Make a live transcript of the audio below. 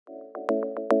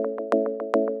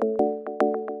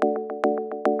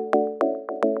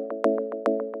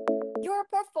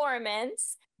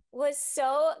performance was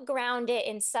so grounded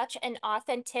in such an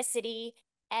authenticity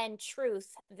and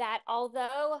truth that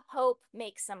although Hope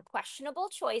makes some questionable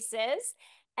choices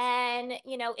and,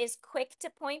 is quick to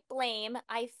point blame,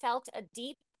 I felt a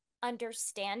deep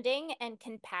understanding and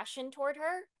compassion toward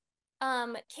her.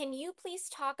 Can you please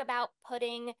talk about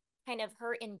putting kind of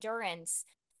her endurance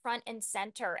front and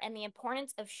center and the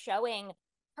importance of showing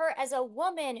her as a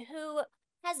woman who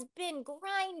has been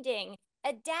grinding,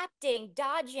 adapting,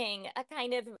 dodging a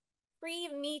kind of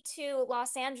pre-Me Too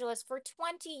Los Angeles for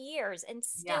 20 years and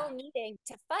Yeah. still needing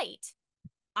to fight?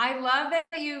 I love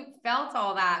that you felt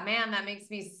all that. Man, that makes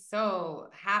me so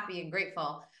happy and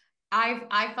grateful.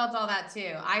 I felt all that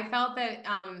too. I felt that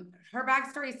her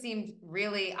backstory seemed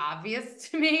really obvious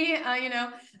to me.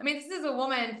 I mean, this is a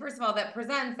woman, first of all, that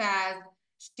presents as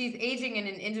she's aging in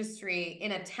an industry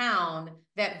in a town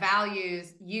that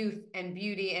values youth and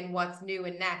beauty and what's new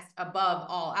and next above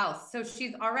all else. So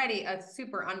she's already a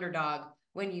super underdog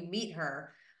when you meet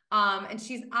her. And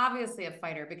she's obviously a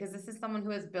fighter because this is someone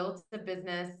who has built a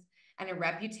business and a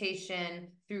reputation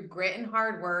through grit and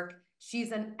hard work.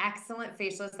 She's an excellent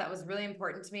facialist. That was really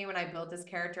important to me when I built this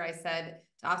character. I said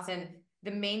to Austin, the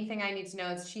main thing I need to know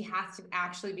is she has to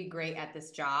actually be great at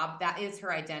this job. That is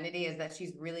her identity, is that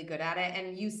she's really good at it.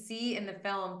 And you see in the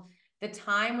film, the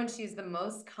time when she's the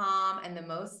most calm and the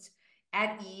most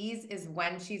at ease is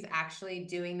when she's actually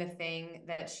doing the thing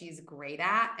that she's great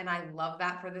at. And I love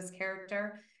that for this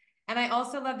character. And I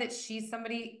also love that she's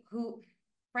somebody who,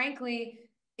 frankly,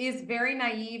 is very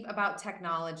naive about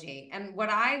technology. And what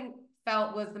I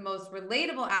felt was the most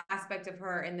relatable aspect of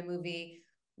her in the movie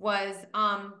was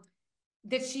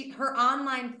that her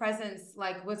online presence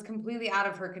was completely out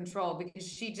of her control because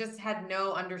she just had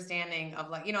no understanding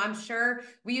of I'm sure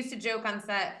we used to joke on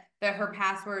set that her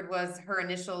password was her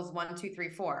initials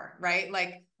 1234,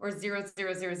 right? Or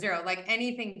 0000, like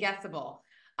anything guessable.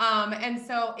 And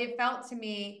so it felt to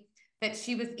me that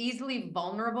she was easily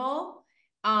vulnerable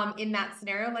in that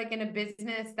scenario, like in a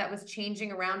business that was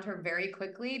changing around her very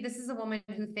quickly. This is a woman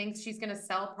who thinks she's going to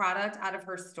sell product out of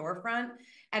her storefront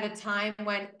at a time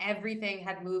when everything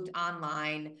had moved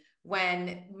online,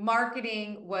 when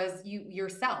marketing was you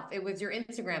yourself. It was your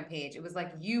Instagram page. It was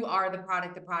like, you are the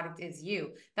product is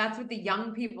you. That's what the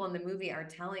young people in the movie are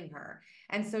telling her.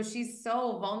 And so she's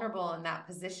so vulnerable in that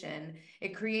position.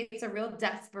 It creates a real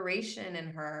desperation in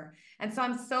her. And so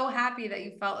I'm so happy that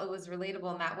you felt it was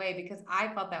relatable in that way, because I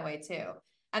felt that way too.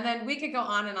 And then we could go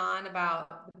on and on about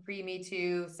the pre-Me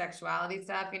Too sexuality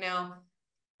stuff.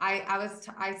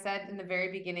 I said in the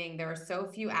very beginning, there are so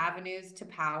few avenues to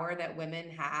power that women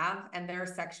have, and their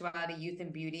sexuality, youth,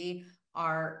 and beauty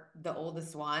are the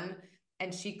oldest one.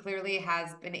 And she clearly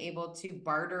has been able to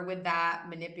barter with that,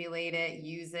 manipulate it,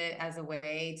 use it as a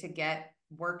way to get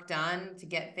work done, to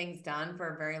get things done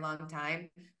for a very long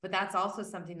time. But that's also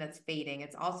something that's fading.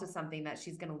 It's also something that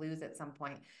she's going to lose at some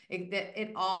point.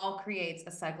 It all creates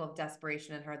a cycle of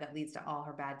desperation in her that leads to all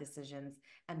her bad decisions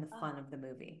and the fun of the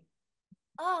movie.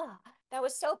 Oh, that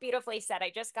was so beautifully said.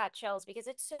 I just got chills because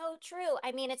it's so true.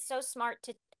 I mean, it's so smart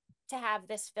to have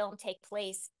this film take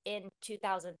place in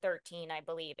 2013, I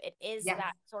believe. It is Yes.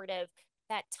 that sort of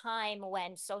that time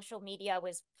when social media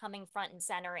was coming front and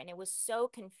center and it was so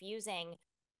confusing.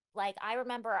 Like I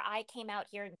remember I came out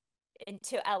here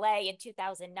into LA in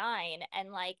 2009 and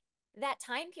that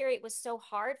time period was so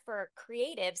hard for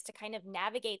creatives to kind of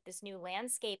navigate this new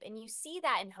landscape, and you see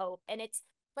that in Hope, and it's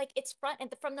front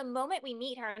and from the moment we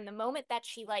meet her and the moment that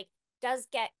she does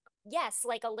get, yes,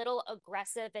 a little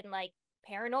aggressive and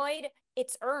paranoid.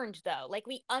 It's earned though.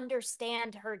 We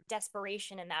understand her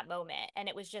desperation in that moment, and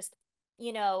it was just,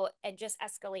 and just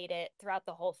escalated throughout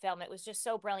the whole film. It was just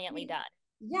so brilliantly done.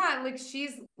 Yeah,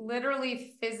 she's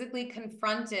literally physically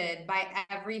confronted by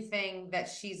everything that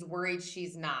she's worried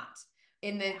she's not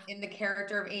in the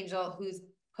character of Angel, who's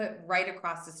put right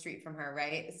across the street from her,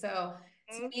 right? So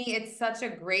to me, it's such a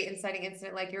great inciting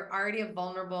incident. You're already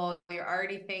vulnerable, you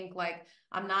already think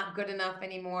I'm not good enough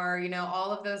anymore,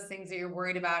 all of those things that you're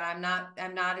worried about. I'm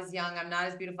not as young, I'm not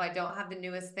as beautiful, I don't have the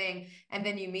newest thing. And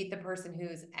then you meet the person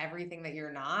who's everything that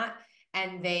you're not,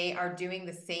 and they are doing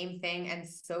the same thing and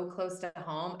so close to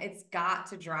home. It's got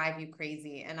to drive you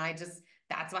crazy. And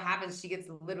that's what happens. She gets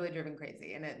literally driven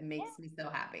crazy, and it makes me so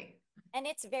happy. And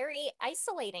it's very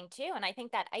isolating too. And I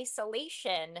think that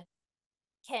isolation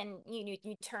can you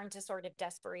turn to sort of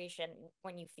desperation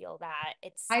when you feel that.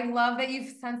 I love that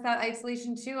you've sensed that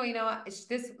isolation too.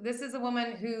 This is a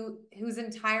woman whose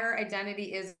entire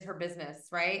identity is her business,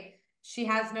 right? She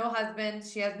has no husband,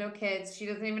 she has no kids, she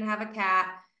doesn't even have a cat.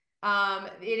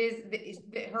 It is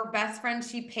her best friend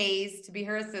she pays to be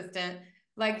her assistant.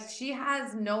 Like she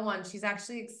has no one. She's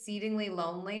actually exceedingly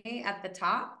lonely at the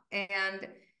top and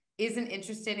isn't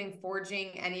interested in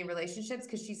forging any relationships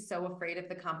because she's so afraid of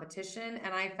the competition.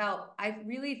 And I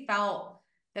really felt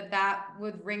that that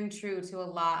would ring true to a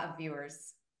lot of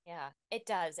viewers. Yeah, it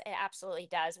does. It absolutely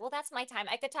does. Well, that's my time.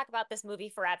 I could talk about this movie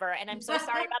forever, and I'm so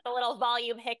sorry about the little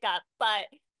volume hiccup, but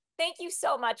thank you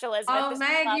so much, Elizabeth. Oh, This was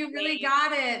Meg, you really lovely.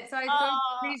 got it. So I so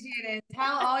Oh, appreciate it.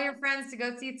 Tell all your friends to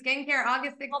go see Skincare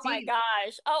August oh my 16th.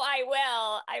 gosh. Oh, I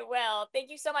will. I will.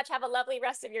 Thank you so much. Have a lovely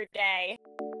rest of your day.